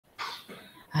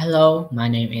Hello, my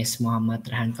name is Muhammad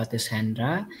Rehan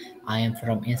SUHENDRA. I am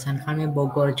from INSAN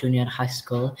BOGOR Junior High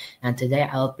School, and today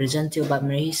I'll present you about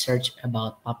my research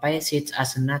about papaya seeds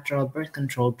as a natural birth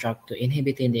control drug to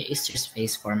inhibiting the estrus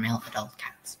phase for male adult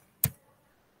cats.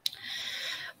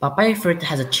 Papaya fruit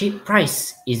has a cheap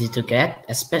price, easy to get,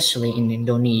 especially in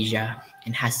Indonesia,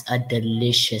 and has a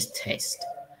delicious taste.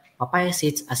 Papaya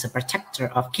seeds as a protector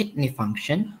of kidney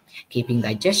function, keeping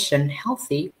digestion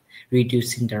healthy,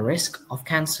 reducing the risk of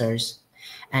cancers,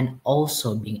 and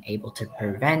also being able to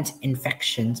prevent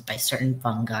infections by certain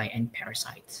fungi and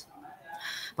parasites.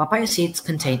 Papaya seeds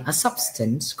contain a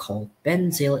substance called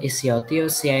benzyl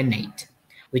isothiocyanate,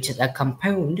 which is a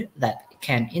compound that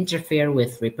can interfere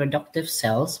with reproductive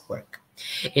cells' work.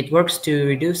 It works to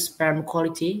reduce sperm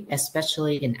quality,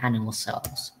 especially in animal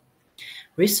cells.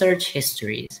 Research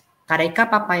histories. Careca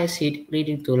papaya seed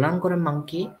leading to langur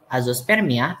monkey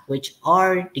azoospermia, which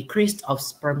are decrease of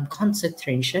sperm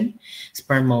concentration,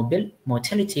 sperm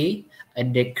motility, a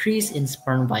decrease in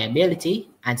sperm viability,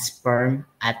 and sperm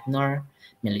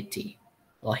abnormality.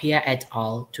 Lohia et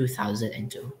al.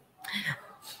 2002.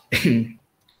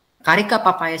 Carica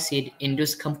papaya seed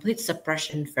induced complete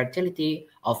suppression fertility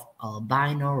of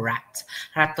albino rat,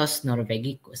 Ratus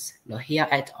norvegicus. Lohia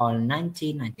et al.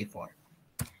 1994.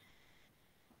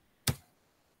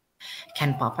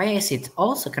 Can papaya seeds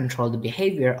also control the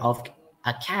behavior of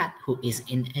a cat who is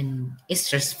in an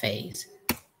estrus phase?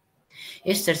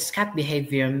 Estrus cat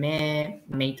behavior may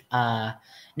make a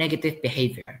negative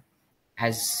behavior.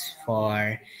 As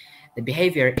for the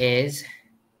behavior is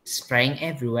spraying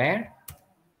everywhere,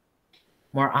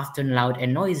 more often loud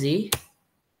and noisy,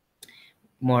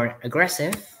 more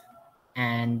aggressive,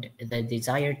 and the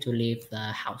desire to leave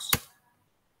the house.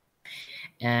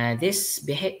 This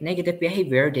negative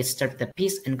behavior disturbs the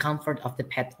peace and comfort of the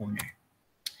pet owner.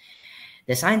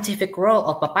 The scientific role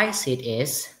of papaya seed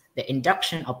is the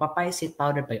induction of papaya seed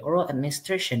powder by oral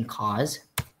administration cause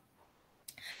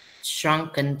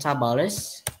shrunken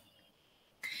tabulus,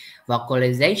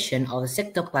 vacuolization of the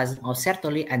cytoplasm of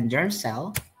Sertoli and germ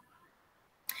cell,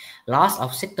 loss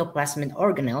of cytoplasmic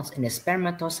organelles in the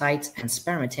spermatocytes and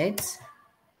spermatids,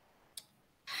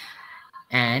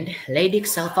 and Leydig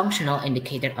cell functional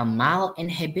indicated a mild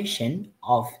inhibition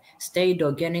of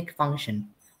steatogenic function.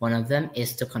 One of them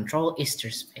is to control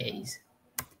estrus phase.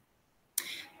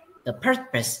 The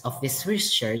purpose of this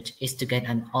research is to get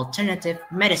an alternative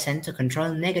medicine to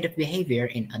control negative behavior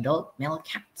in adult male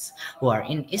cats who are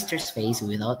in estrus phase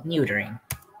without neutering.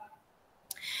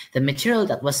 The material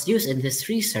that was used in this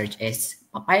research is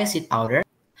papaya seed powder,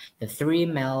 the 3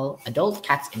 male adult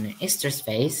cats in the estrus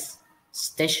phase,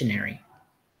 stationary.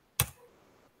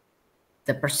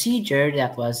 The procedure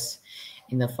that was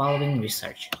in the following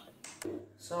research.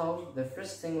 So the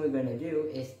first thing we're going to do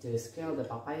is to scale the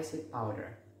papaya seed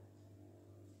powder.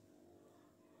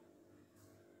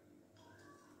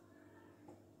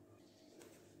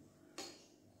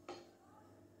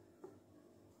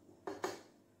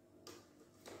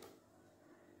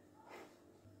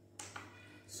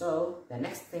 So the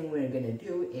next thing we're going to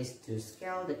do is to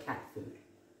scale the cat food.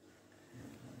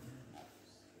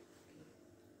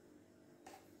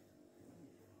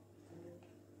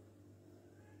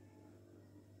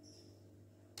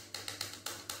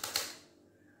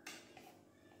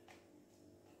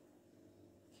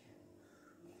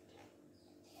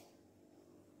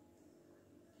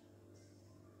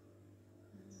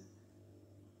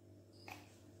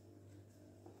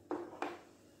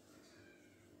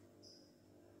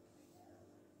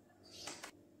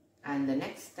 And the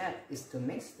next step is to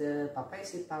mix the papaya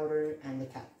seed powder and the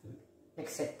cat food.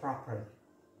 Mix it properly.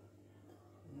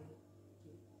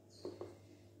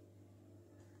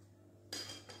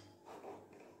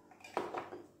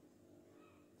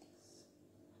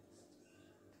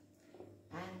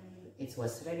 And it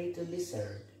was ready to be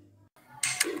served.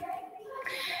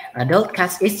 Adult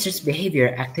cat's estrus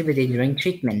behavior activity during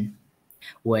treatment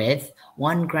with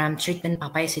 1 gram treatment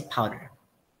papaya seed powder.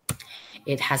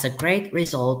 It has a great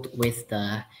result with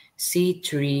the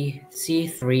C3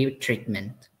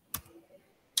 treatment.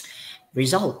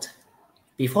 Result: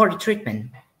 before the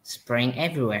treatment, spraying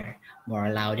everywhere,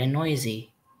 more loud and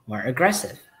noisy, more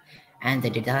aggressive, and the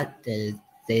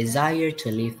desire to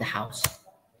leave the house.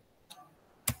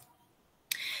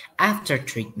 After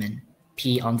treatment,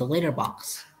 pee on the litter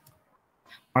box.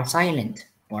 More silent,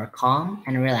 more calm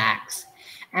and relaxed,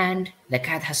 and the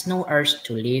cat has no urge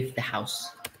to leave the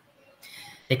house.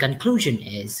 The conclusion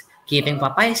is, giving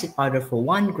papaya seed powder for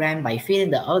 1 gram by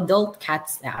feeding the adult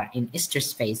cats that are in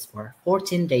estrus phase for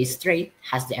 14 days straight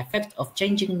has the effect of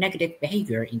changing negative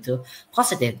behavior into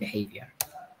positive behavior.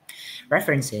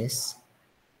 References: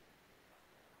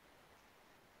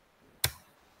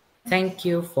 Thank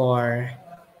you for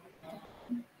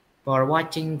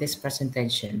watching this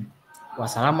presentation.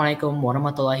 Wassalamualaikum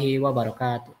warahmatullahi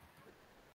wabarakatuh.